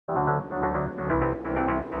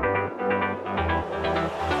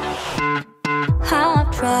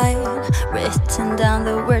written down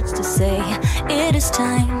the words to say. It is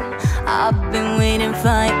time. I've been waiting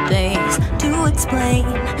 5 days to explain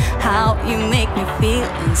how you make me feel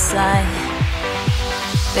inside.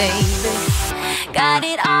 Baby, got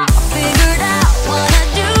it all figured out. Wanna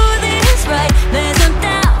do this right. There's no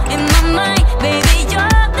doubt in my mind. Baby,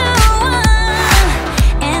 you're the one.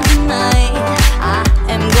 And tonight I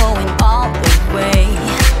am going all the way.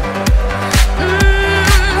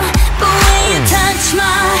 But when you touch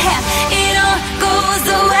my hand, it all goes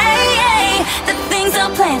away. The things I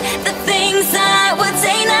planned, the things I would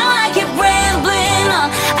say, now I keep rambling on.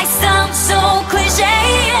 I sound so cliche.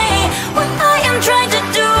 What I am trying to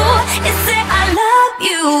do is say I love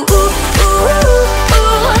you. Ooh, ooh, ooh,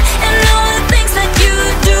 ooh. And all the things that you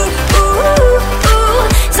do. Ooh, ooh.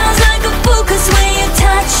 Sounds like a fool, 'cause when you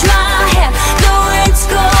touch my hand, the words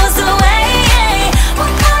goes away.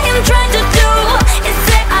 What I am trying to do is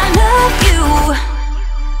say I love you.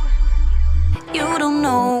 You don't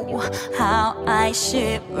know how I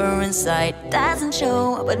shiver inside. Doesn't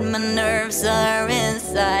show, but my nerves are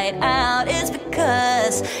inside out. It's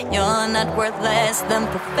because you're not worth less than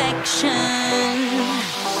perfection.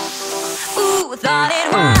 Ooh, thought it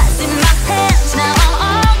was in my hands, now I'm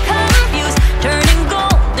all confused. Turning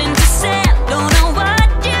gold into sand, don't know what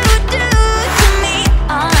you do to me.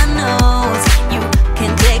 All I know is you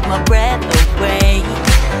can take my breath away.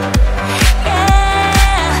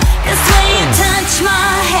 Yeah, 'cause when you touch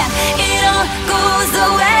my hand, it all goes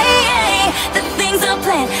away. The things I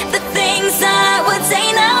planned, the things I would say,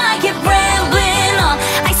 now I keep rambling on.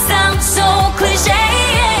 I sound so cliche.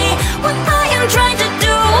 What I am trying to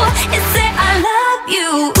do is say I love you.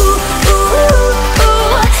 Ooh, ooh,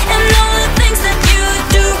 ooh. And all the things that you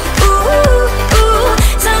do. Ooh, ooh.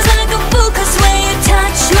 Sounds like a fool, 'cause when you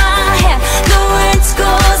touch my hand, the words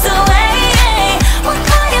goes away. What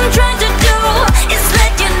I am trying to do is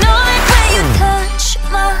let you know that when you touch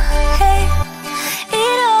my hand,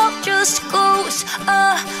 it all just goes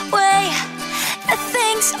away. The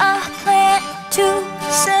things I plan to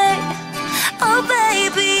say. Oh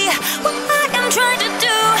baby, what I am trying to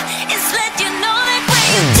do is let you know that when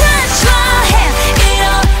you touch my hand, it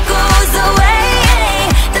all goes away.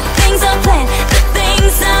 The things I plan, the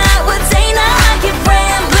things I would say, now I keep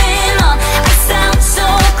rambling on. I sound so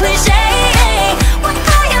cliche. What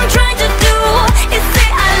I am trying to do is say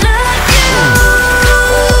I love you.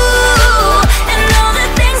 And all the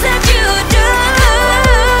things that you do.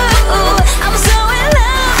 I'm so in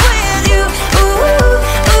love with you. Ooh,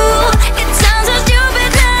 ooh. It sounds so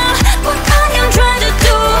stupid now. What I am trying to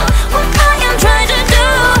do, what I am trying to do,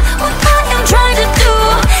 what I am trying to do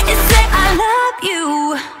is say I love you.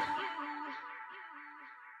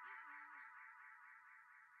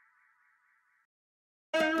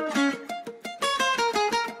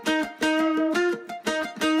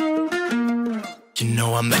 You know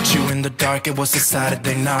I met you in the dark, it was a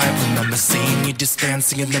Saturday night. Remember seeing you just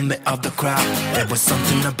dancing in the middle of the crowd. There was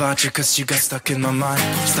something about you, 'cause you got stuck in my mind.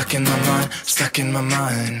 Stuck in my mind, stuck in my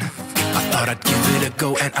mind. I thought I'd give it a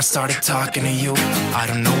go and I started talking to you. I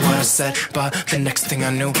don't know what I said, but the next thing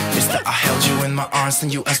I knew is that I held you in my arms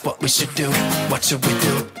and you asked what we should do. What should we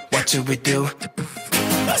do? What should we do?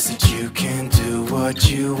 I said you can do what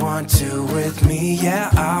you want to with me. Yeah,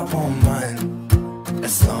 I won't mind.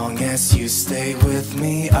 As long as you stay with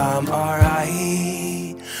me, I'm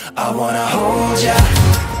alright. I wanna hold ya.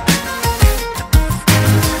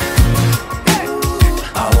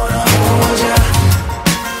 I wanna hold ya.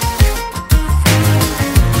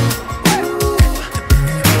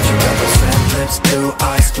 You got those red lips, blue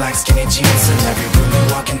eyes, black skinny jeans. In every room you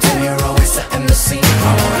walk into, you're always setting the scene.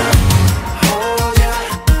 I wanna hold ya,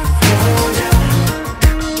 hold ya.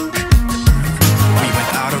 We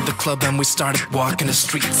went out of the club and we started walking the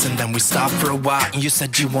streets. And then we stopped for a while and you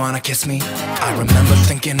said you wanna kiss me. I remember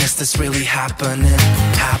thinking, is this really happening?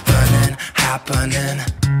 Happening, happening.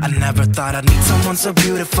 I never thought I'd meet someone so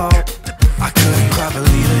beautiful. I couldn't quite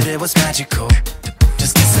believe it, it was magical.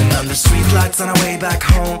 Just kissing under street lights on our way back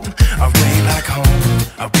home. Our way back home,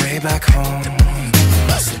 our way back home.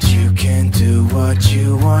 I said you can do what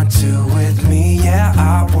you want to with me. Yeah,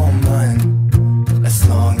 I won't mind. As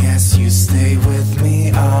long as you stay with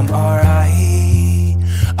me, I'm alright.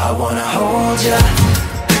 I wanna hold ya.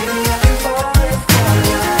 Baby, I can fall for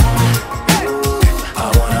ya. I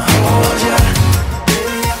wanna hold ya.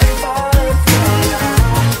 Baby, I can fall for ya.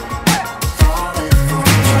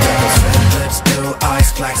 You got those red lips, blue eyes,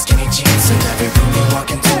 black skinny jeans. In every room you walk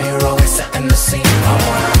into, you're always setting the scene. I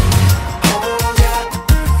wanna hold ya,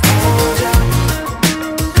 hold ya.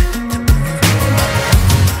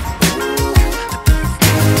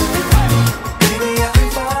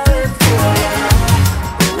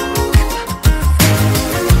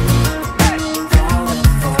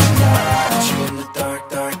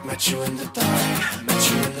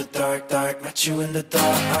 dark, dark, met you in the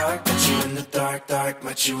dark, met you in the dark, dark,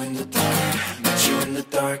 met you in the dark, met you in the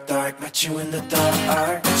dark, dark, met you in the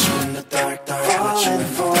dark, met you in the dark, dark, met you in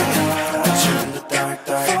the dark, met you in the dark,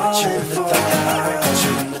 dark, met you in the dark, met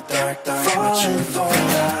you in the dark, dark, met you in the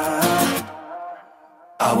dark.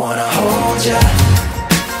 I wanna hold ya.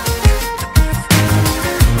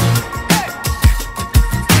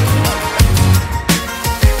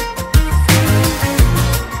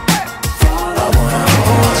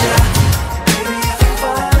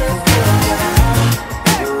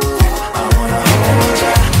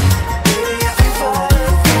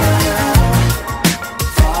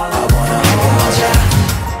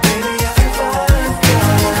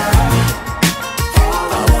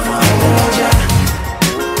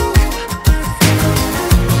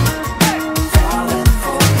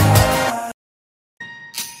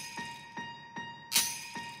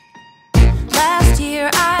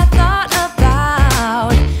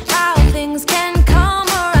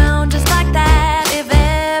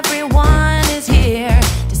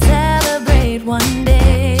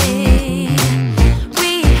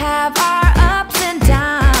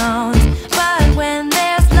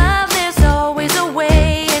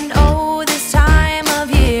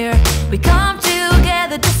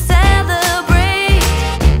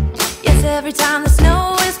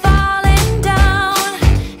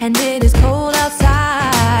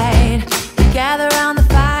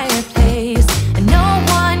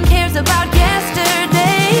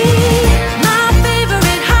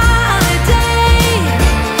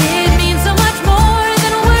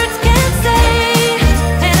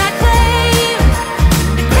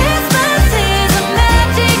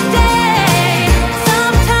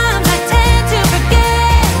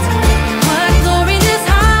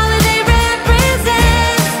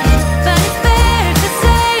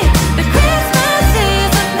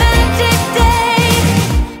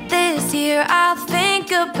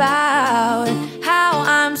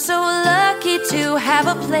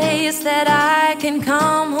 That I can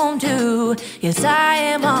come home to. Yes, I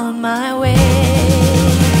am on my way.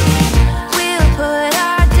 We'll put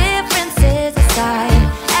our differences aside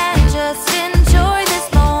and just enjoy this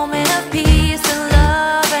moment of peace and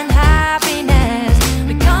love and happiness.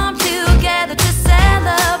 We come together to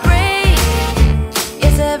celebrate.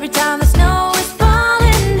 Yes, every time the snow is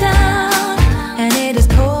falling down and it is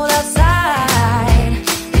cold outside,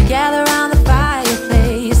 we gather around the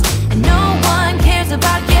fireplace and no one cares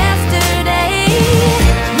about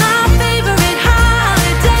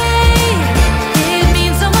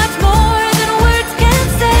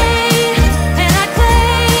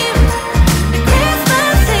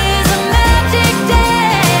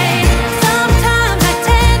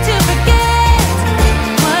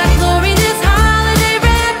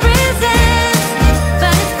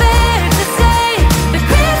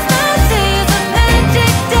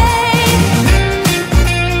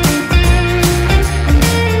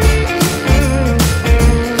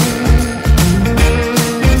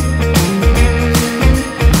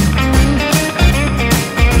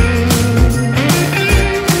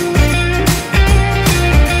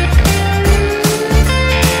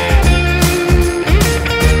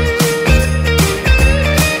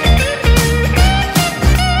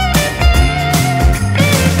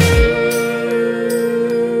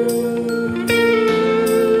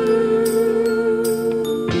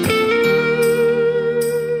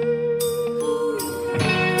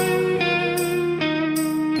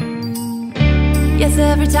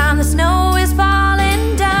every time the snow is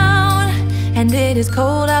falling down and it is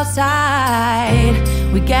cold outside,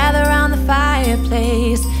 we gather around the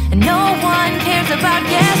fireplace and no one cares about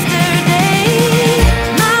yesterday.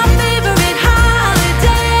 My favorite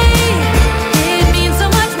holiday, it means so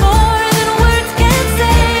much more than words can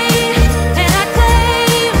say. And I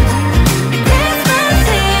claim Christmas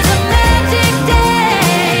is a magic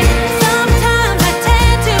day. Sometimes I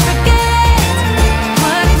tend to forget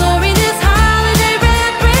what glory this holiday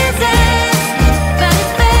represents, but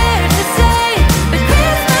it's fair to say that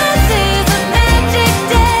Christmas is a magic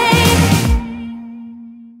day.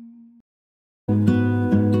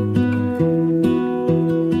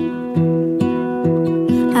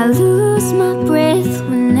 I lose my breath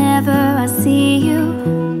whenever I see you.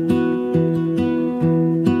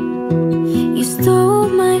 You stole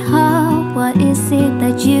my heart, what is it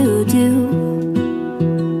that you do?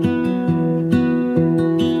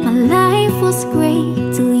 My life was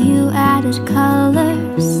great till you added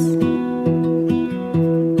colors.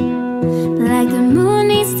 Like the moon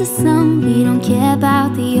needs the sun, we don't care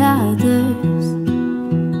about the others.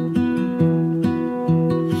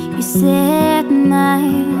 You set my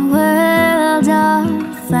world on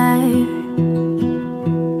fire.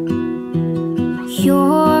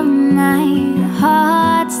 You're my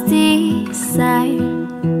heart's desire.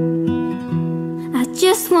 I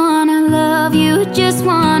just wanna love you, just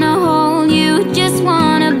wanna hold you, just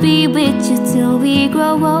wanna be with you till we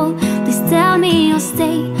grow old. Please tell me you'll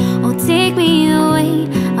stay or take me away.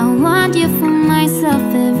 I want you for myself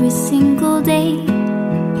every single day.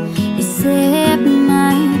 You set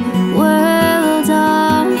my world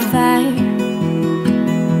on fire.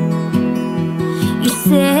 You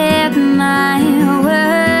set my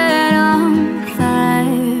world on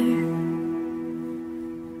fire.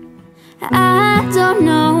 I don't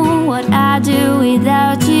know what I'd do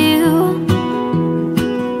without you.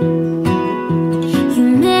 You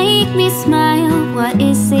make me smile, what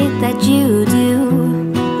is it that you do?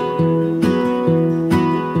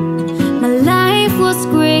 My life was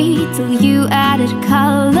great till you added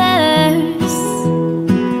colors.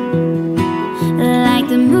 Like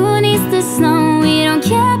the moon is the snow, we don't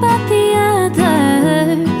care about the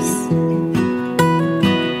others.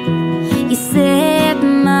 You set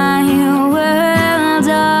my world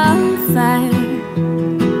on fire.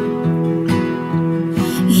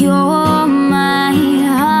 You're my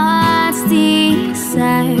heart's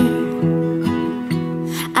desire.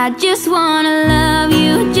 I just wanna love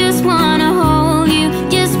you, just wanna hold you,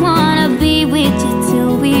 just wanna be with you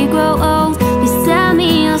till we grow old. Please tell me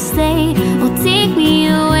you'll stay or take me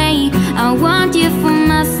away. I want you for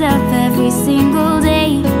myself every single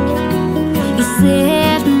day. You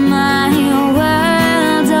set my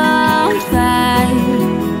world on fire.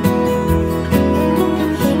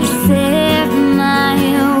 You set my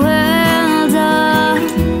world on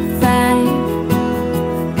fire.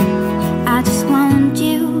 I just want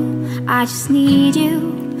you, I just need you.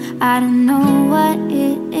 I don't know what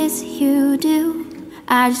it is you do.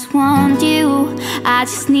 I just want you, I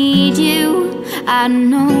just need you. I don't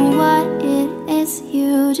know what it is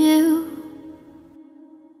you do.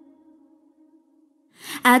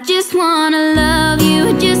 I just wanna love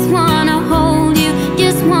you, just wanna hold you,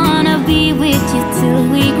 just wanna be with you till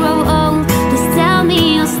we grow old. Please tell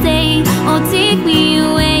me you'll stay or take me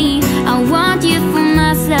away. I want you for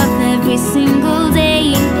myself every single day.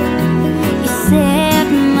 You set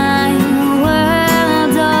my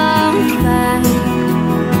world on fire.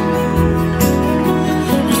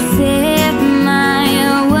 You set my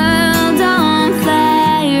world on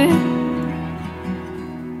fire.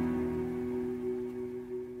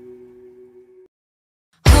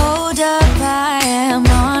 Hold up, I am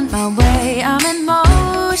on my way, I'm in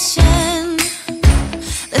motion.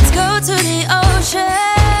 Let's go to the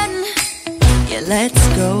ocean. Yeah, let's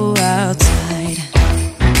go outside.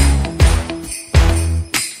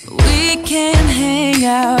 We can hang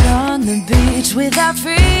out on the beach without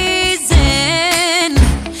freezing.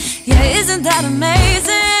 Yeah, isn't that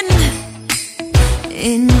amazing?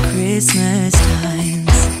 In Christmas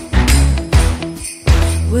times,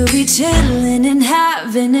 we'll be chilling and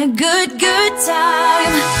having a good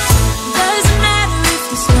time. Doesn't matter if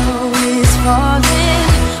the snow is falling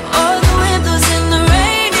or the wind blows and the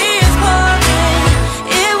rain is pouring.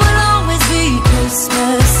 It will always be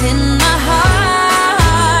Christmas in my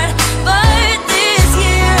heart. But this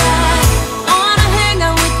year I wanna hang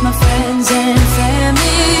out with my friends and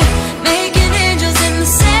family, making angels in the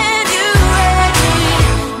sand, you ready?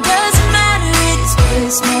 Doesn't matter, it is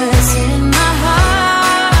Christmas in my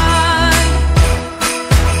heart.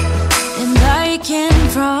 And I can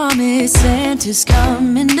promise Santa's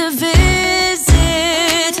coming to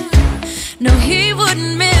visit. No, he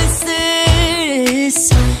wouldn't miss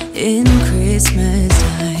this in Christmas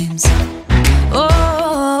times.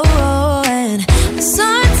 Oh, and the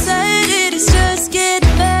sunset, it is just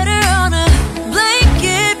getting better on a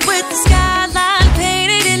blanket with the skyline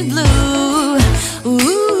painted in blue.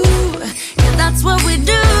 Ooh, yeah, that's what we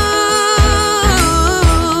do.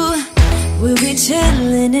 We'll be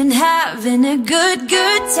chilling and having a good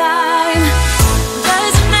time.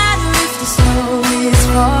 Doesn't matter if the snow is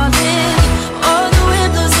falling or the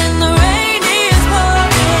wind blows and the rain is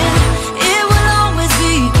pouring. It will always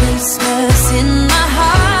be Christmas in my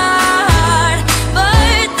heart.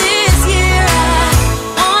 But this year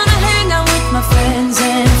I wanna hang out with my friends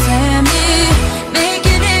and family,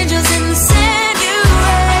 making angels in the sand, you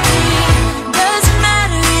ready? Doesn't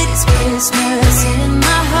matter, it is Christmas in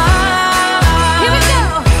my heart. Here we go.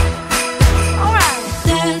 All right.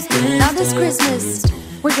 Dance, dance, now this Christmas,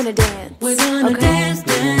 we're gonna dance. We're gonna dance,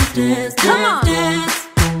 dance, dance, come on, dance.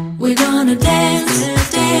 We're gonna dance,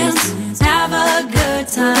 dance, have a good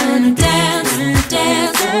time. Dance,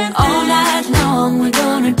 dance, all night long. We're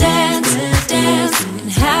gonna dance, dance,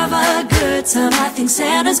 and have a good time. I think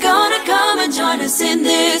Santa's gonna come and join us in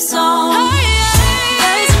this song.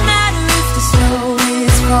 Doesn't matter if the snow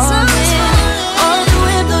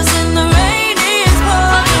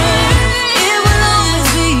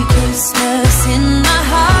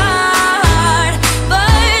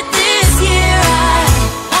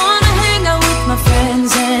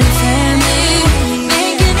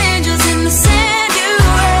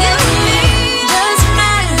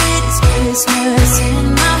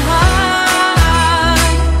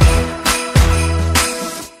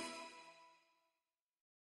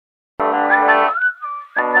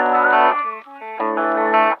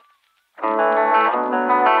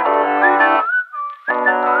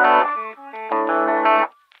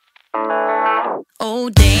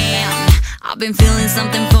been feeling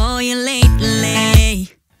something for you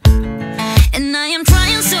lately, and I am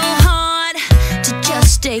trying so hard to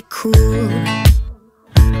just stay cool.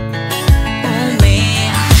 Oh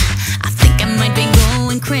man, I think I might be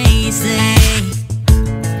going crazy,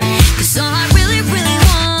 'cause all I really, really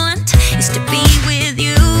want is to be with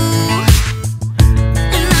you.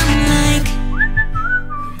 And I'm like,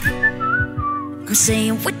 I'm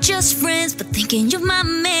saying we're just friends, but thinking you're my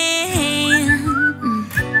man.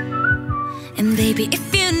 And baby,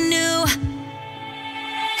 if you knew,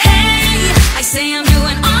 hey, I say I'm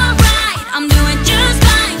doing alright, I'm doing just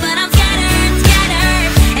fine, but I'm scattered,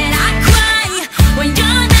 scattered, and I cry when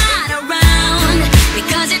you're not around,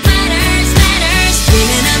 because it matters, matters.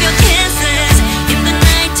 Dreaming of your kisses in the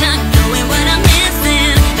nighttime, knowing what I'm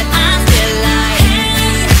missing, but I'm still like,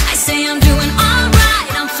 hey, I say I'm doing alright,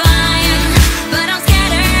 I'm fine, but I'm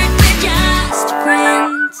scattered, we're just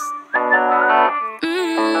friends.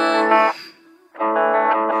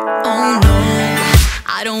 Oh no,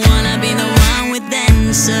 I don't wanna be the one with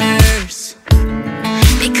answers,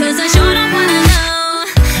 because I sure don't wanna know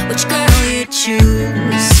which girl you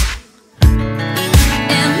choose.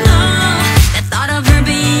 And no, the thought of her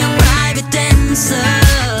being a private dancer,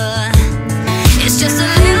 it's just a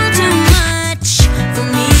little too much for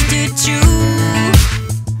me to chew.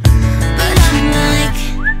 But I'm like,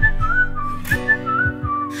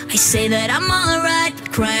 I say that I'm alright, but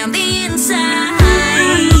cry on the inside.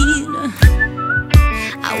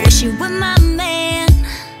 I wish you were my man.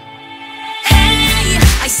 Hey,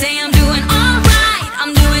 I say I'm doing alright,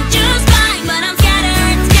 I'm doing just fine, but I'm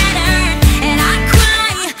scattered, scattered, and I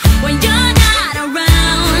cry when you're not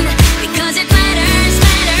around, because it matters,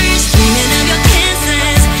 matters. Dreaming of your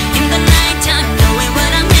kisses in the nighttime, knowing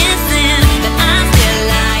what I'm missing, but I'm still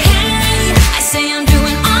like, hey, I say I'm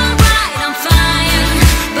doing alright, I'm fine,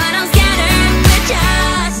 but I'm scattered, we're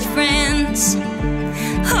just friends.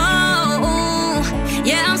 Oh,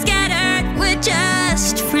 yeah, I'm scattered, we're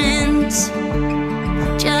just friends.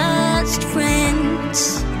 Just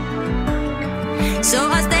friends. So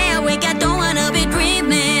I stay awake, I don't wanna be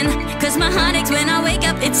dreaming, 'cause my heart aches when I wake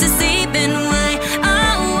up, it's deceiving. Why,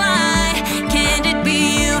 oh why can't it be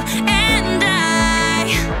you and I?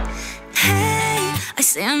 Hey, I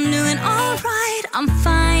say I'm doing alright, I'm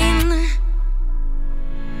fine.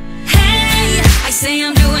 Hey, I say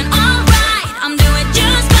I'm doing alright, I'm doing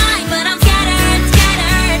just fine, but I'm scattered,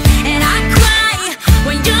 scattered, and I cry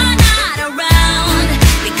when you're not around,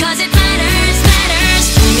 because it matters, matters.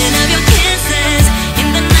 Dreaming of your kisses in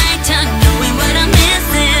the nighttime, knowing what I'm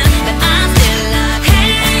missing, but I'm still like,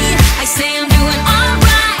 hey, I say I'm doing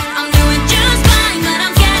alright, I'm doing just fine, but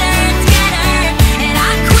I'm scattered, scattered, and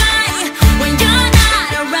I cry when you're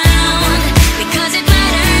not around, because it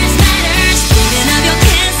matters, matters. Dreaming of your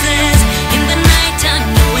kisses in the nighttime,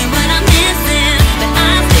 knowing what I'm missing, but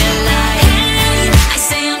I'm still like, hey, I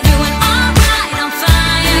say I'm doing alright, I'm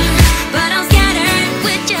fine, but I'm scattered,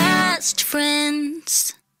 we're just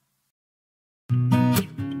friends.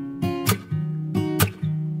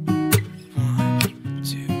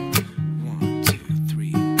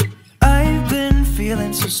 I've been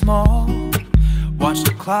feeling so small, watch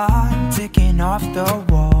the clock ticking off the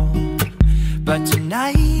wall, but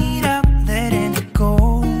tonight I'm letting it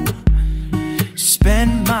go.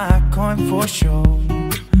 Spend my coin for sure.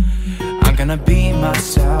 I'm gonna be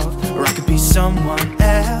myself, or I could be someone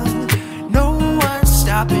else. No one's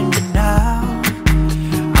stopping me now.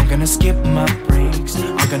 I'm gonna skip my breaks,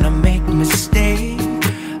 I'm gonna make mistakes.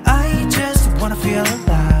 I just wanna feel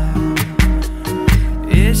alive.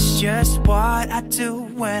 It's just what I do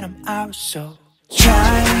when I'm out, so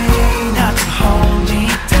try not to hold me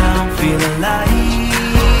down. Feel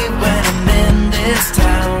alive when I'm in this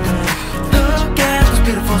town. Look at those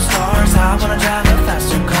beautiful stars, I wanna drive a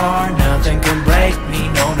faster car. Nothing can break me,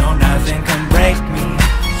 no, no, nothing can break me.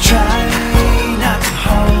 Try not to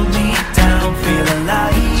hold me down. Feel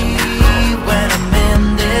alive when I'm in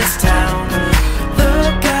this town.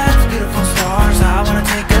 Look at those beautiful stars, I wanna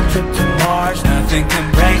take a trip to Mars. Nothing can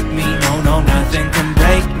break me, no, no, nothing can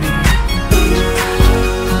break me.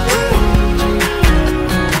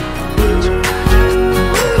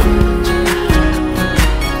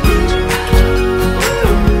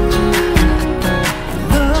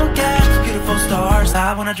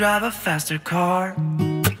 I wanna drive a faster car.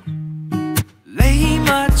 Lay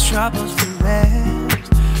my troubles to rest,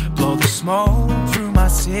 blow the smoke through my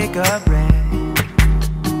cigarette.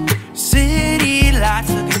 City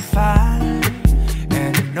lights looking fine,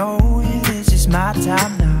 and I know this is my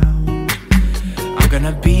time now. I'm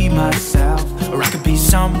gonna be myself, or I could be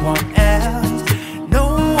someone else. No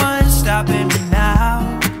one's stopping me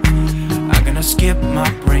now. I'm gonna gonna skip my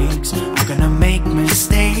breaks, I'm gonna make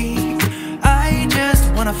mistakes. I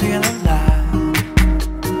just wanna feel alive.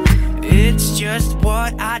 It's just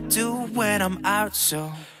what I do when I'm out,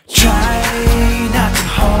 so try not to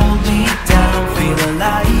hold me down. Feel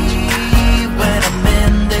alive when I'm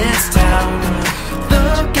in this town.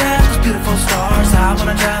 Look at those beautiful stars. I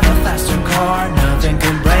wanna drive a faster car. Nothing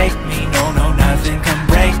can break me, no, no, nothing can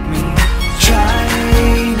break me. Try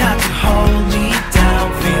not to hold me down.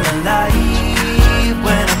 Feel alive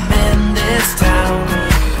when I'm in this town.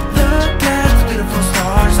 Look at those beautiful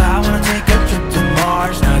stars. I wanna take a trip to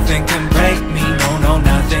Mars. Nothing can break me, no, no,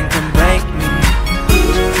 nothing can break me.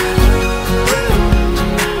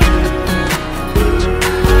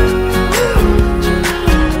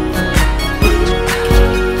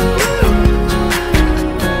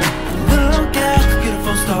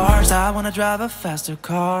 I wanna drive a faster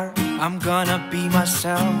car. I'm gonna be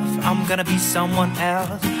myself. I'm gonna be someone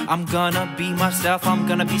else. I'm gonna be myself. I'm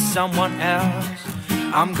gonna be someone else.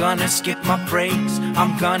 I'm gonna skip my breaks.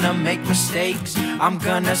 I'm gonna make mistakes. I'm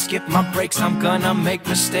gonna skip my breaks. I'm gonna make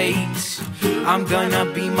mistakes. I'm gonna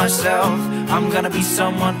be myself. I'm gonna be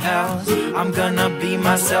someone else. I'm gonna be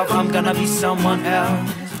myself. I'm gonna be someone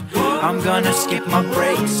else. I'm gonna skip my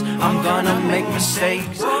breaks. I'm gonna make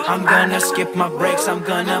mistakes. I'm gonna skip my breaks. I'm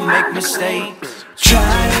gonna make mistakes.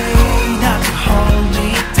 Try not to hold me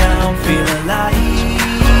down. Feel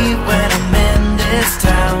alive when I'm in this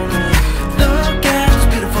town. Look at those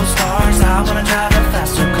beautiful stars. I wanna drive a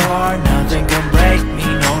faster car. Nothing can break me,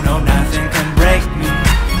 no, no, nothing can break me.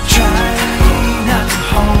 Try not to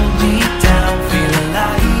hold me down. Feel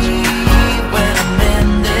alive when I'm in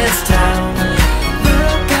this town.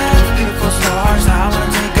 I wanna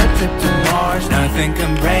take a trip to Mars. Nothing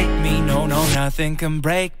can break me, no, no, nothing can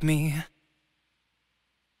break me.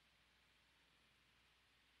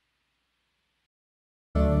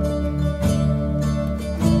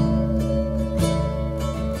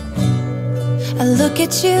 I look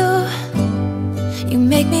at you, you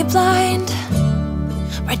make me blind.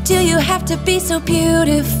 Why do you have to be so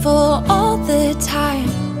beautiful all the time?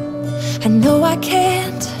 I know I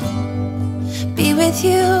can't be with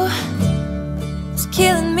you. It's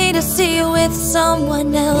killing me to see you with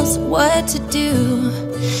someone else. What to do?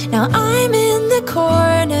 Now I'm in the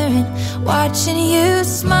corner and watching you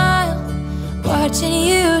smile, watching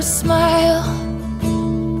you smile.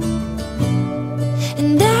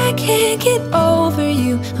 And I can't get over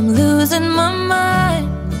you, I'm losing my mind.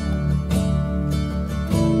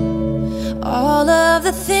 All of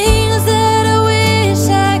the things that I wish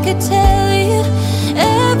I could tell you,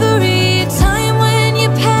 every time when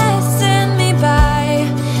you're passing me by,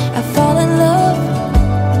 I fall in love.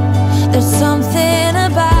 There's something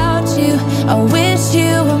about you, I wish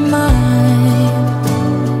you were mine.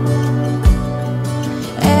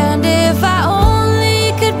 And if I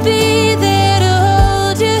only could be there to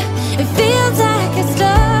hold you, it feels like I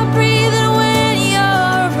stop breathing when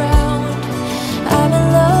you're around. I'm in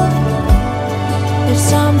love. There's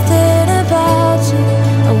something about you,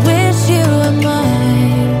 I wish you were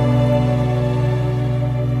mine.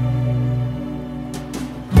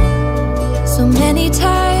 So many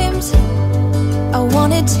times I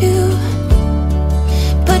wanted to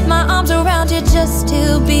put my arms around you just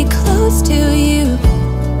to be close to you.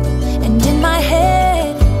 And in my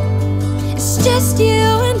head, it's just you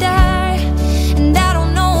and I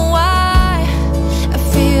don't know why I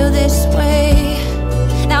feel this way.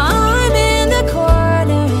 Now I'm in the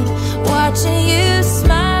corner and watching you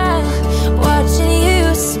smile, watching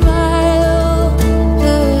you smile.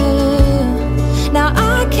 Now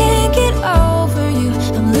I can't get over you,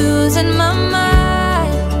 I'm losing my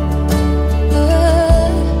mind.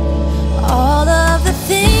 All of the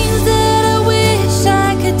things that I wish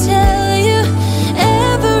I could tell you,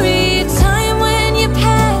 every time when you're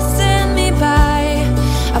passing me by,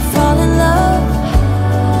 I fall in love.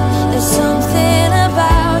 There's something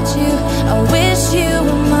about you, I wish you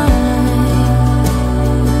were mine.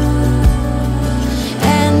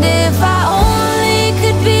 And if I only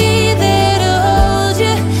could be there to hold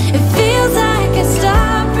you, it feels like I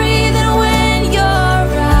stop breathing when you're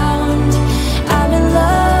around. I'm in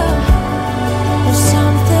love. There's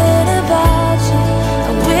something about you,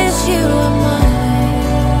 I wish you were mine.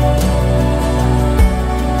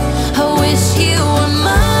 I wish you were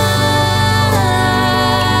mine.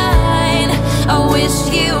 I wish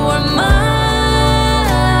you were mine.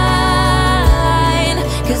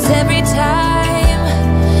 'Cause every time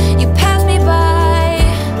you pass me by,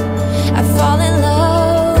 I fall in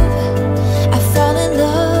love, I fall in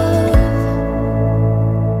love.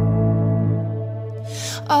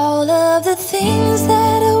 All of the things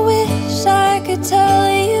that I wish I could tell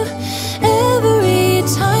you,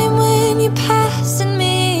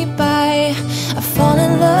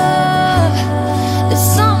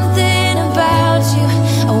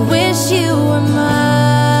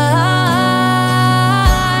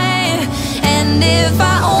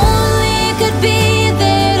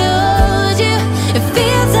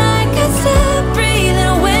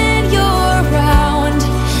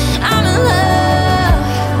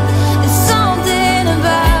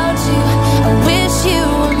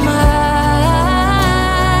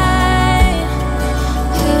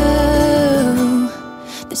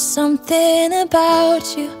 something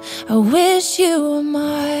about you, I wish you were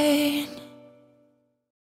mine.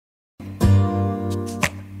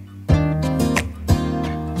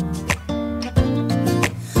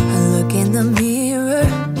 I look in the mirror,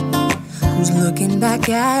 who's looking back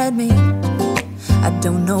at me? I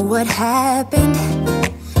don't know what happened,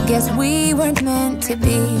 guess we weren't meant to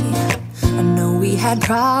be. I know we had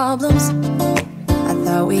problems, I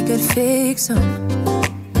thought we could fix them,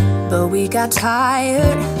 but we got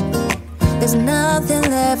tired. There's nothing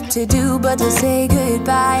left to do but to say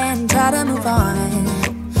goodbye and try to move on.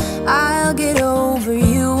 I'll get over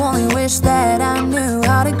you, only wish that I knew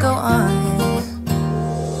how to go on.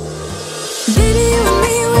 Baby, you and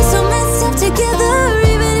me, we're so messed up together.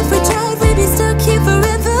 Even if we tried, we'd be stuck here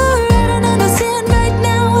forever. I don't understand right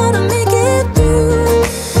now how to make it through,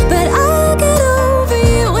 but I'll get over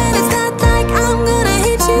you, and it's not like I'm gonna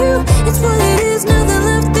hate you. It's what it is, nothing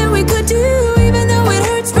left that we could do. Even though it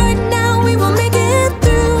hurts right now, we will make it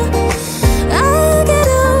through. I'll get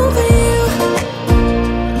over you,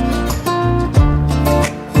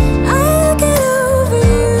 I'll get over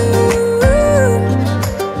you.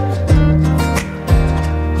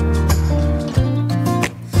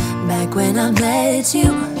 Back when I met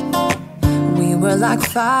you, we were like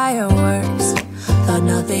fireworks, thought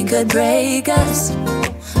nothing could break us,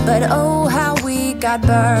 but oh how we got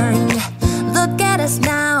burned. Look at us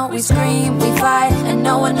now, we scream, we fight, and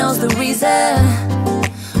no one knows the reason.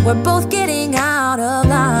 We're both getting out of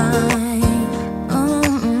line.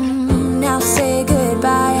 Now say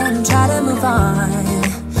goodbye and try to move on.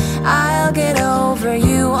 I'll get over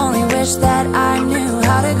you, only wish that I knew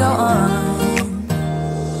how to go on.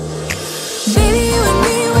 Baby, you and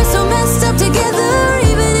me, we're so messed up together.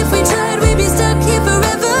 Even if we tried, we'd be stuck here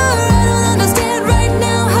forever. I don't understand right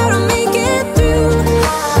now how to make it through,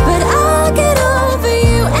 but I'll get over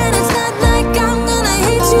you, and it's not like I'm gonna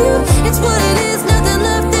hate you. It's what it is, nothing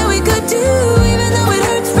left that we could do. Even though it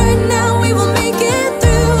hurts right now, we will make it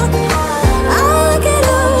through. I'll get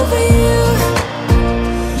over you,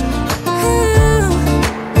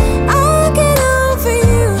 I'll get over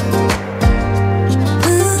you.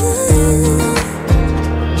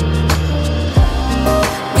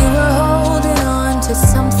 We were holding on to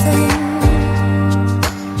something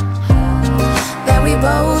that we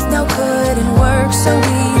both know couldn't work, so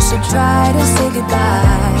we should try to say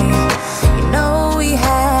goodbye. You know we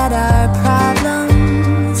had our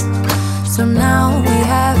problems, so now we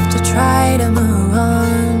have to try to move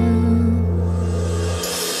on.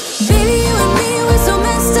 Baby, you and me, we're so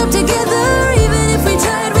messed up together. Even if we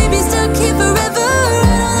tried, we'd be stuck here forever.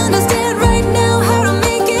 I don't understand right now how to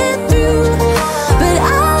make it through, but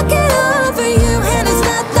I'll get over you, and it's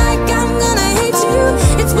not like I'm gonna hate you.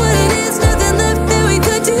 It's what it is, nothing left that we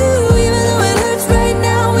could do. Even though it hurts right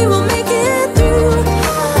now, we will make it through.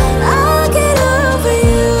 I'll get over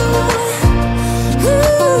you,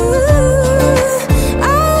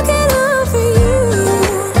 I'll get over you.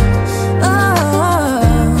 Oh,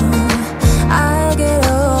 I'll get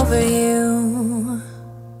over you.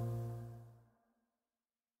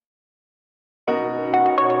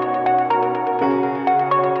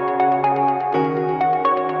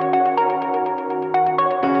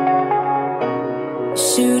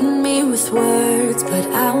 Shooting me with words, but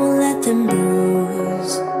I won't let them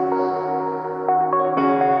bruise.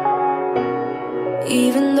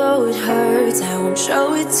 Even though it hurts, I won't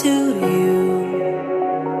show it to you,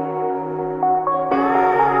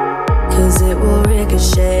 'cause it will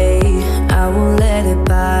ricochet. I won't let it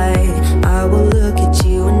bite. I will look at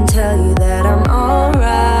you and tell you that I'm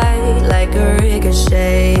alright. Like a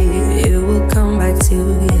ricochet, it will come back to you.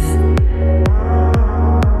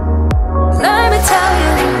 Let me tell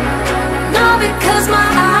you, no, because my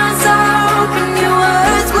eyes are open, your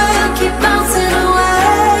words will keep bouncing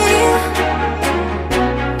away.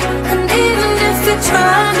 And even if you're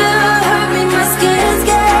trying to hurt me, my skin's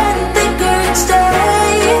getting thicker each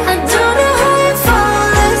day. I don't know how you're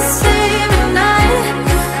falling.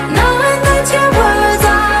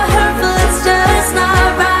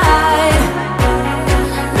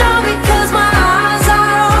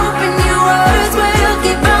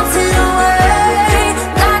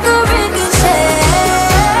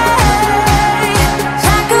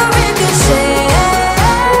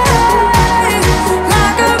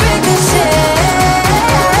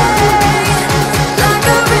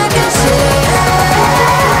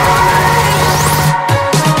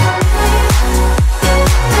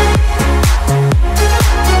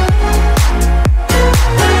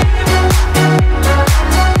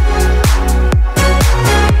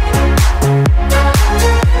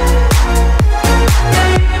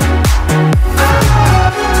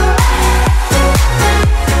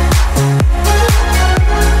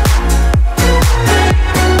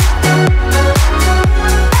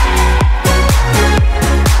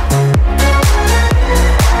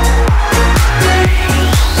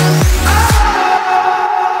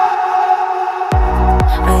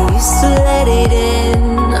 used to let it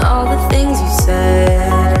in, all the things you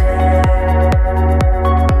said.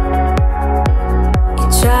 You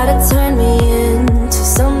try to turn me into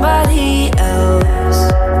somebody else,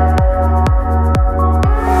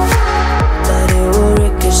 but it will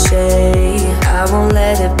ricochet. I won't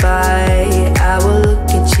let it bite. I will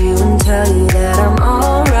look at you and tell you that I'm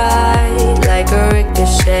alright. Like a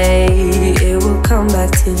ricochet, it will come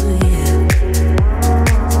back to you.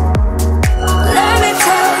 Let me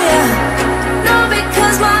tell you, no,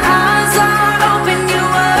 because my eyes are open, your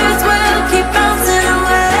words will keep bouncing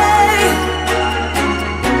away.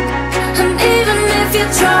 And even if you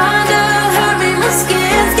try to hurt me, my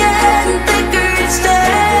skin's getting thicker each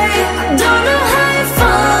day. Don't know how you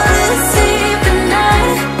fall asleep at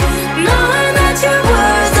night, knowing that your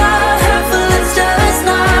words are hurtful, it's just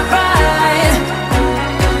not right.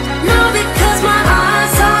 No, because my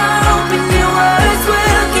eyes are open, your words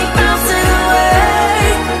will keep bouncing away.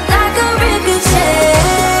 Like a ricochet,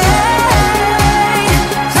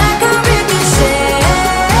 like a ricochet,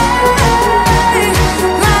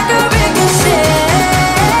 like a ricochet,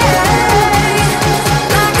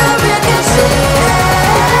 like a ricochet.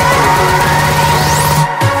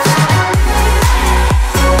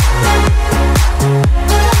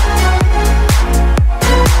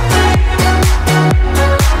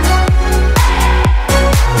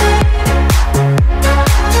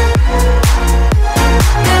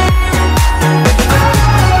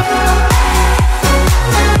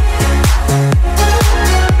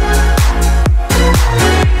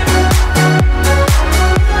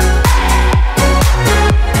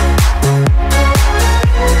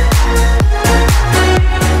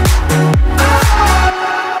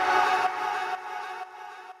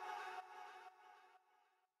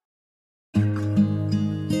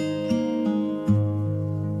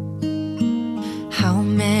 How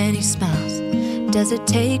many smiles does it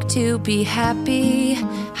take to be happy?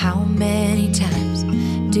 How many times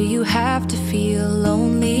do you have to feel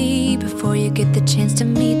lonely before you get the chance to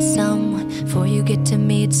meet someone, before you get to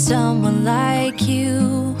meet someone like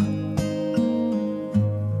you?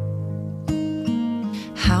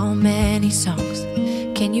 How many songs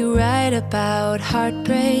can you write about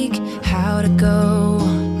heartbreak? How to go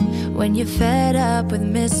on when you're fed up with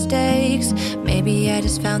mistakes? Maybe I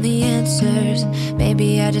just found the answers.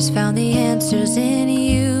 Maybe I just found the answers in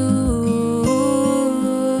you.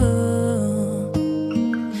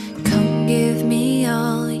 Come give me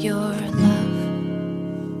all your love.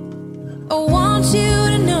 I want you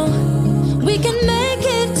to know we can make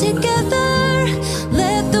it together.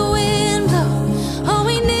 Let the wind blow. All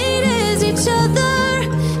we need is each other.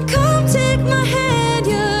 Come take my hand,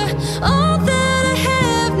 you're all that I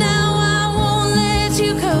have now. I won't let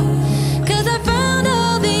you go, 'cause I found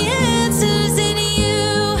all the answers in you.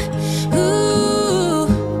 Ooh,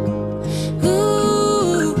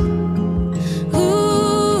 ooh, ooh,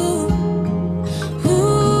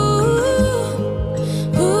 ooh,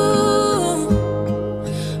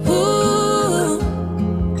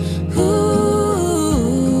 ooh.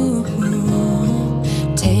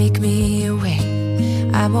 Take me away.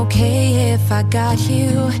 I'm okay if I got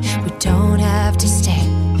you. We don't have to stay.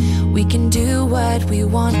 We can do what we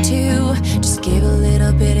want to. Just give a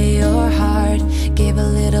little bit of your heart. Give a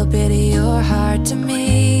little bit of your heart to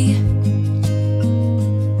me.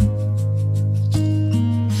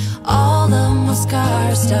 All of my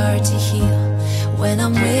scars start to heal when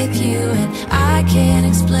I'm with you, and I can't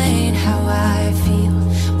explain how I feel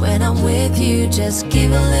when I'm with you. Just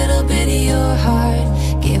give a little bit of your heart.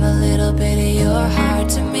 Give a little bit of your heart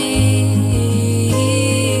to me.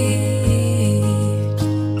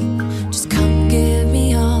 Just come give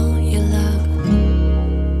me all your love.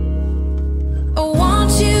 I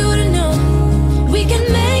want you to know we can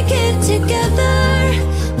make it together.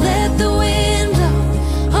 Let the wind blow.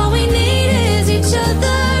 All we need is each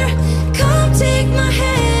other. Come take my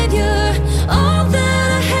hand, you're all that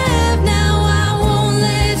I have now. I won't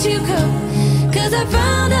let you go, 'cause I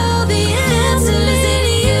found all the answers in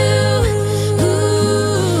you.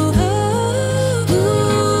 Ooh, ooh, ooh,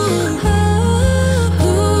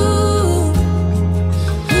 ooh.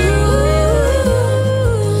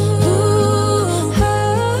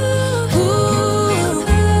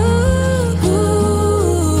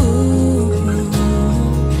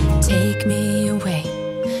 Take me away.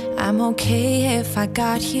 I'm okay if I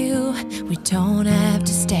got you. We don't have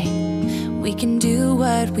to stay. We can do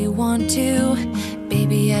what we want to.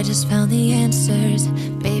 Baby, I just found the answers.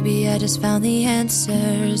 Baby, I just found the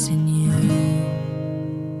answers in you.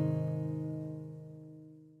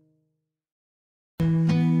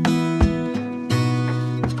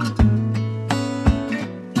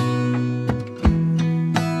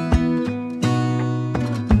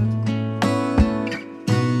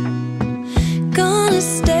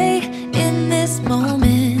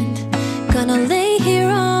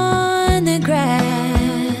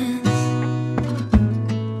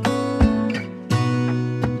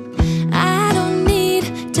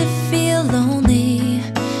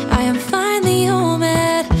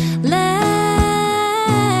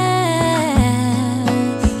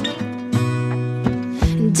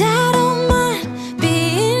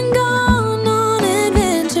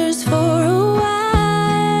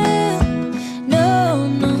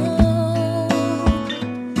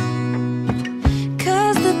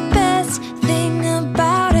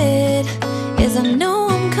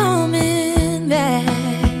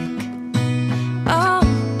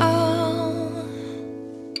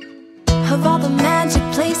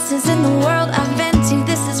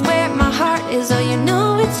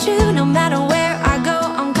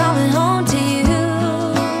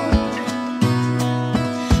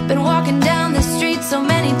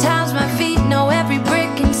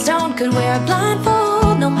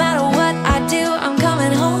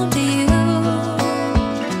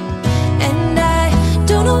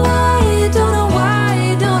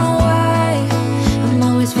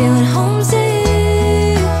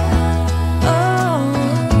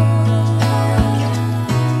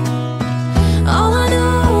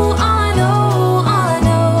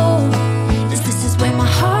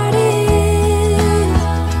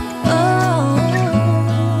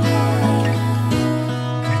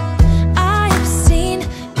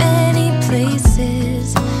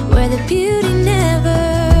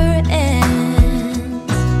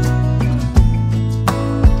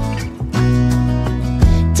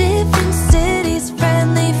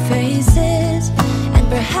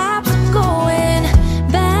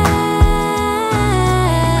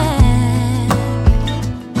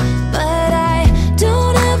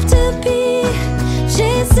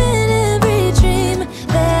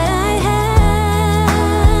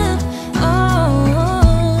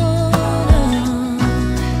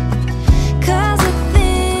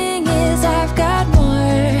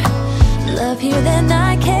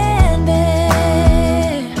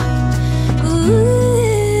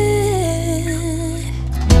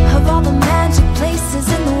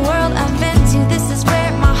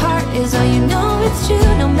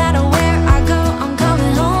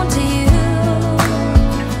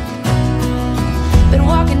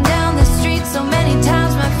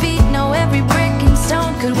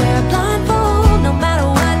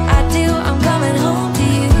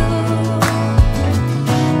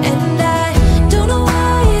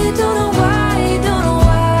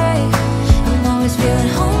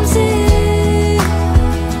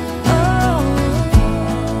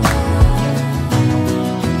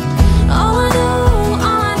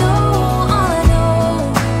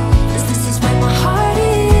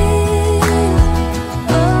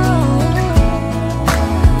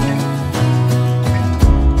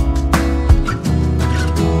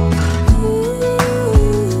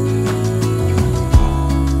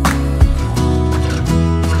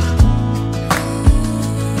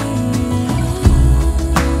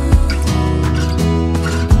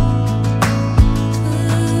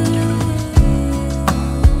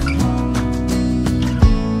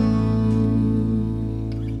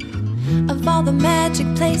 all the magic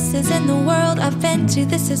places in the world I've been to.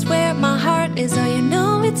 This is where my heart is. Oh, you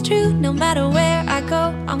know it's true. No matter where I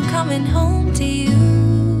go, I'm coming home to you.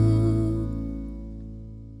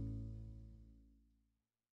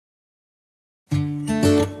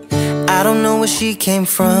 I don't know where she came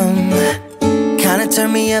from. Kinda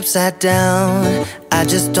turned me upside down. I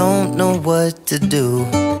just don't know what to do.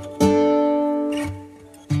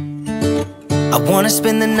 I wanna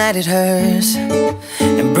spend the night at hers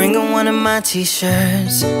and bring her one of my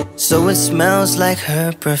t-shirts so it smells like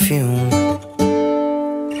her perfume.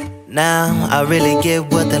 Now I really get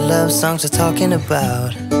what the love songs are talking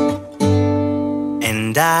about,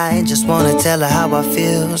 and I just wanna tell her how I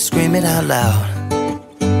feel, scream it out loud.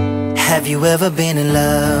 Have you ever been in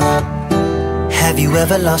love? Have you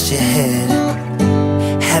ever lost your head?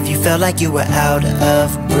 Have you felt like you were out of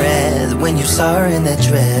breath when you saw her in that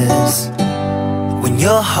dress? When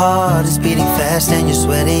your heart is beating fast and you're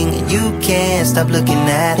sweating and you can't stop looking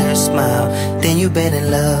at her smile, then you've been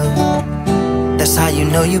in love. That's how you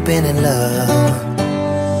know you've been in love.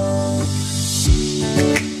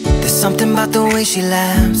 There's something about the way she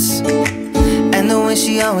laughs and the way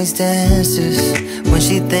she always dances when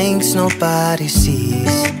she thinks nobody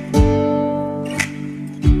sees.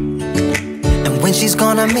 And when she's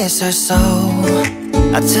gone I miss her so.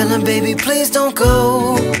 I tell her, baby, please don't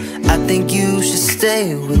go. I think you should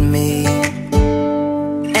stay with me.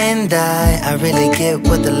 And I really get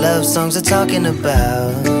what the love songs are talking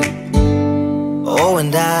about. Oh,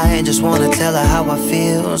 and I just wanna tell her how I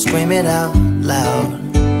feel, scream it out loud.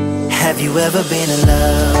 Have you ever been in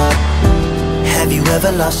love? Have you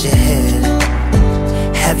ever lost your head?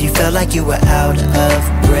 Have you felt like you were out of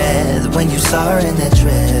breath when you saw her in that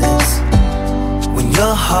dress? When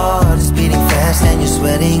your heart is beating fast and you're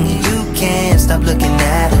sweating and you can't stop looking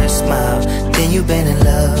at her smile, then you've been in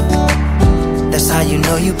love. That's how you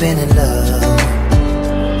know you've been in love.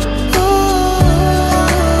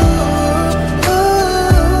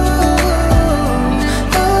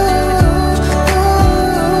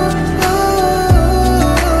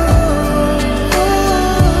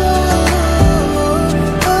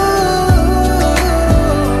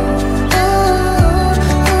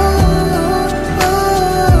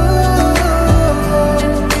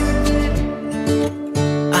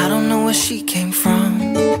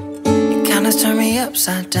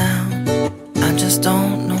 Upside down, I just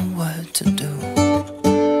don't know what to do.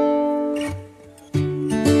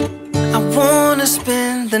 I wanna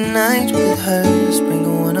spend the night with her, bring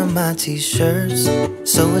her one of my t-shirts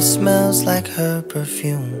so it smells like her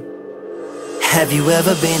perfume. Have you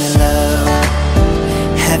ever been in love?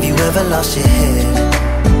 Have you ever lost your head?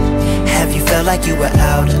 Have you felt like you were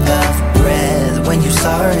out of breath when you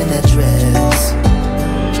saw her in that dress?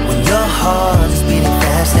 When your heart is beating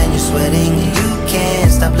fast and you're sweating and you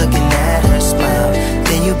can't stop looking at her smile,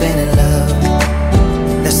 then you've been in love.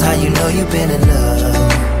 That's how you know you've been in love.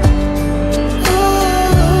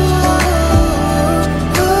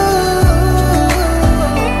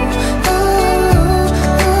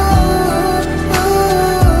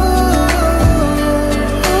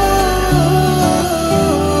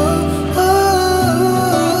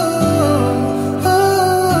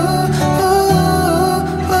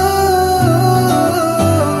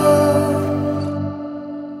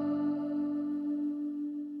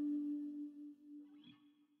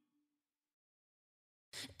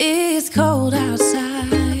 It's cold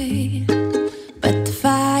outside, but the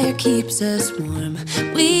fire keeps us warm.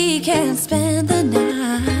 We can spend the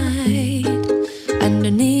night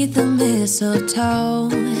underneath the mistletoe.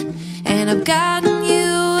 And I've gotten you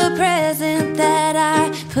a present that I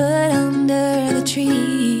put under the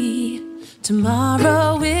tree.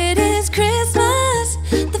 Tomorrow it is Christmas,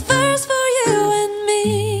 the first for you and me.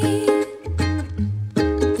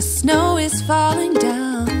 The snow is falling down,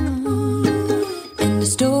 the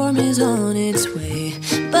storm is on its way,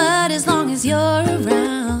 but as long as you're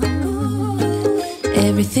around,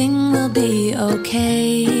 everything will be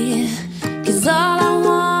okay. 'Cause all I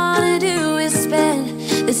wanna do is spend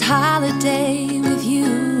this holiday with you.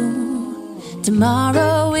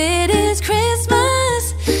 Tomorrow it is Christmas,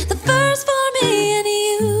 the first for me and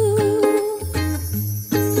you.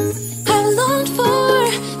 I've longed for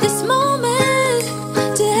this moment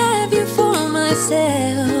to have you for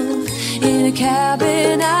myself, in a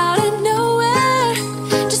cabin out in nowhere,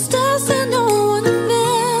 just us and no one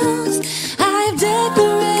else. I've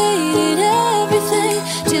decorated everything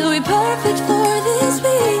to be perfect for this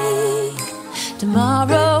week.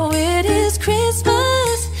 Tomorrow it is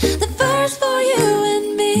Christmas, the first for you and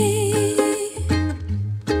me.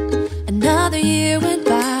 Another year went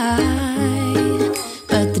by,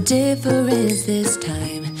 but the difference this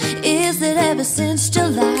time is is that ever since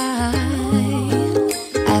July,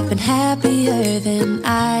 I've been happier than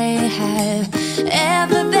I have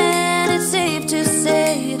ever been. It's safe to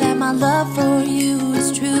say that my love for you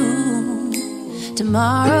is true.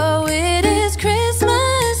 Tomorrow it is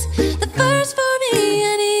Christmas, the first for me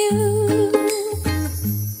and you.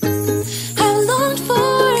 I longed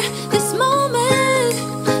for this moment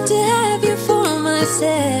to have you for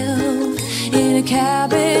myself, in a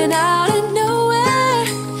cabin out in nowhere,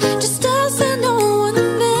 just us and no one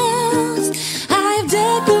else. I've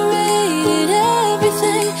decorated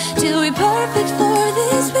everything to be perfect for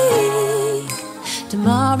this week.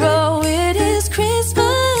 Tomorrow it is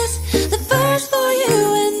Christmas, the first for you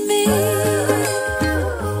and me.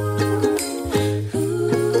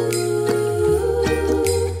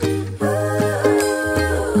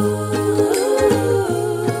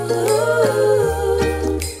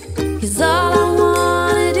 Cause all I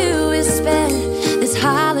wanna do is spend this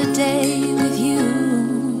holiday with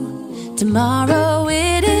you. Tomorrow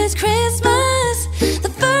it is Christmas, the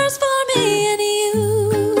first for me and you.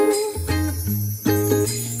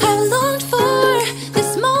 I longed for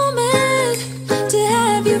this moment to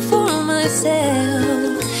have you for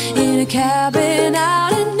myself, in a cabin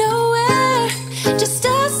out in nowhere, just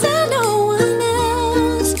us and no one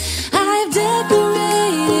else. I've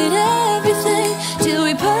decorated everything to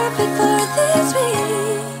be perfect for this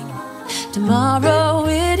week. Tomorrow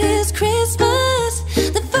it is Christmas,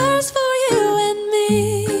 the first for you and me.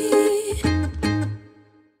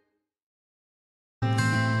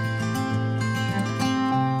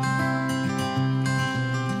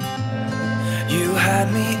 You had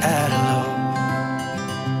me at a low,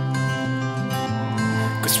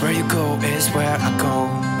 'cause where you go is where I go.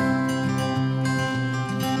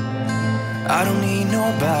 I don't need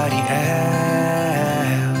nobody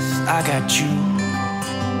else. I got you,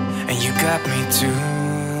 and you got me too.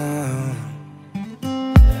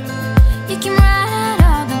 You can ride out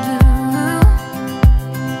all the blue.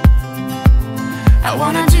 I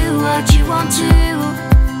wanna do what you want to.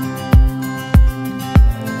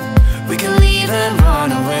 We can leave and run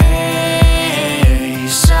away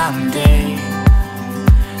someday,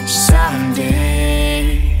 someday.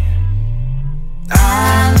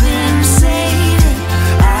 I've been saving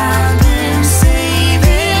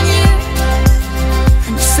you,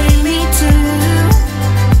 and you save me too.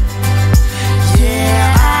 Yeah,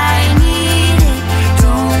 I need it,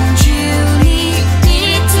 don't you need me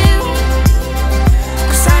too?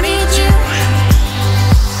 'Cause I need you.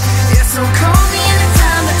 Yeah, so call me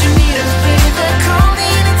anytime that you need a favor. Call me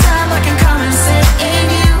anytime I can come and sit in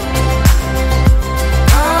you.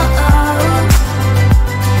 Oh, oh.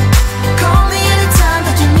 Call me anytime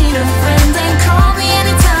that you need a friend, and call me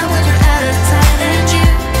anytime when you're out of time. And you,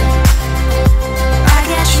 I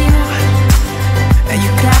got you, and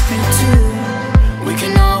you got me too. We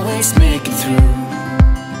can always make it through.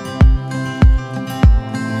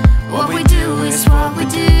 What we do is what we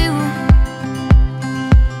do.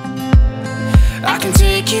 I can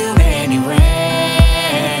take you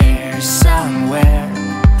anywhere, somewhere.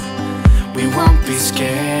 We won't be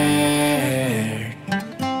scared.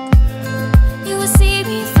 You will see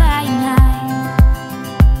me flying high.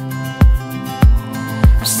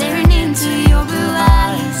 I'm staring into your blue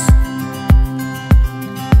eyes.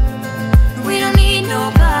 We don't need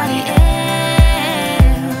nobody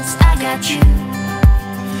else. I got you,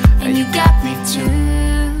 and you got me too.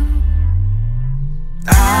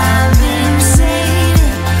 I've been saving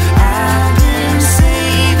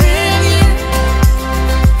you,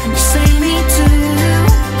 and you save me too.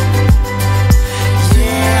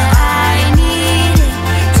 Yeah, I need it,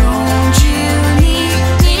 don't you need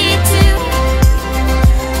me too?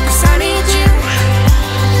 'Cause I need you.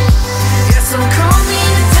 Yeah, so call me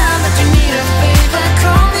anytime that you need a favor.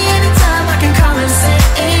 Call me anytime I can come and sit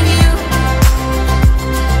in you.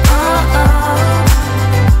 Oh, oh.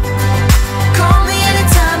 Call me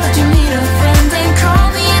anytime that you need a friend, and call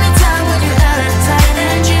me anytime when you're out of time.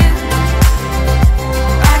 And you,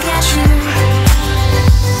 I got you.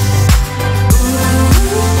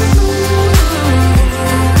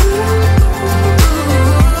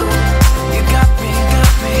 You got me,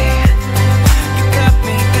 got me. You got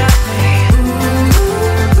me, got me.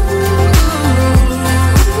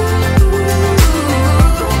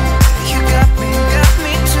 You got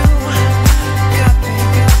me too. Got me,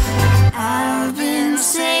 got me.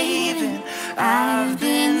 I've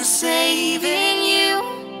been saving you,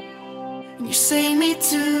 and you save me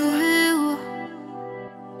too.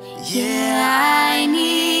 Yeah, I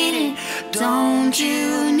need it, don't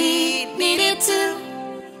you need it too?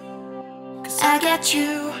 'Cause I got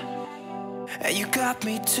you, and you got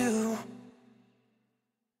me too.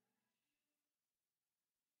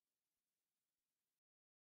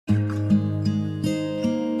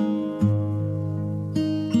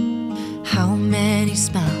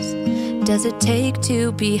 does it take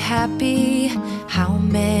to be happy? How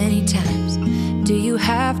many times do you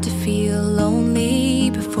have to feel lonely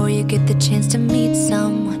before you get the chance to meet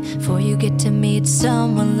someone? Before you get to meet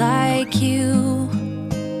someone like you?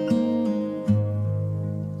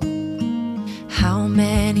 How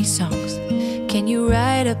many songs can you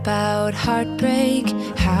write about heartbreak?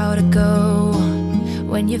 How to go on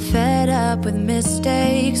when you're fed up with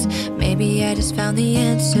mistakes? Maybe I just found the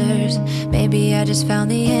answers. Maybe I just found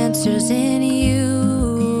the answers in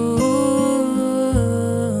you.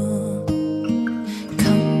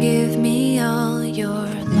 Come give me all your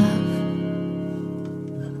love.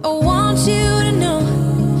 I want you to know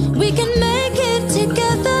we can make it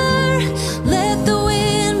together. Let the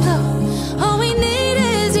wind blow. All we need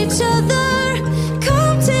is each other.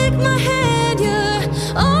 Come take my hand, you're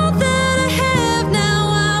all that I have now.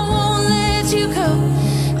 I won't let you go,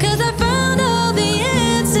 'cause I found all the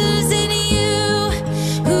answers in you.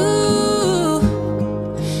 Ooh,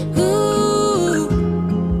 ooh,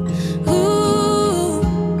 ooh,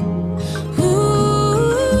 ooh,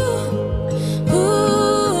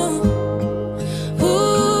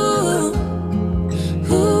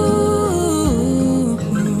 ooh.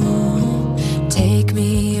 Take me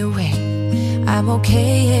away. I'm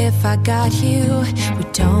okay if I got you. We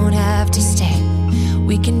don't have to stay.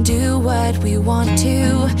 We can do what we want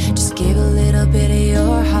to. Just give a little bit of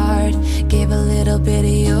your heart. Give a little bit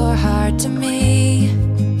of your heart to me.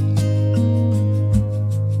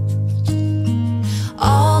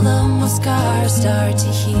 All of my scars start to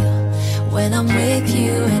heal when I'm with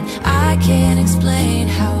you, and I can't explain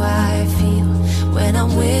how I feel when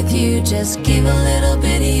I'm with you. Just give a little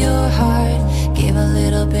bit of your heart. Give a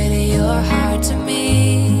little bit of your heart to me.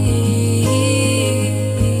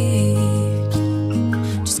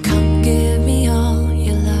 Just come give me all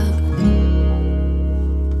your love.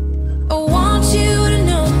 I want you to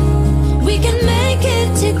know we can make it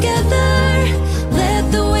together. Let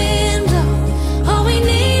the wind blow. All we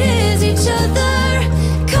need is each other.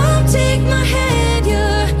 Come take my hand,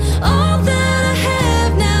 you're all that I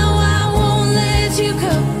have now. I won't let you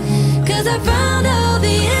go, 'cause I found all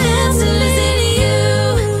the answers in you.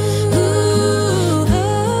 Ooh,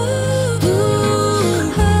 ooh, ooh,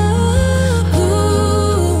 ooh.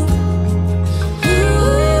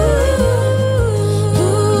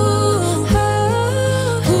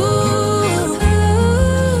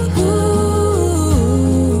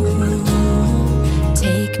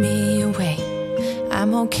 Take me away.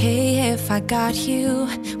 I'm okay if I got you.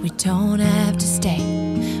 We don't have to stay.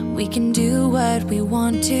 We can do what we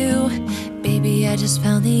want to. Baby, I just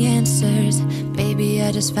found the answers. Baby,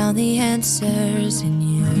 I just found the answers in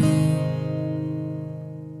you.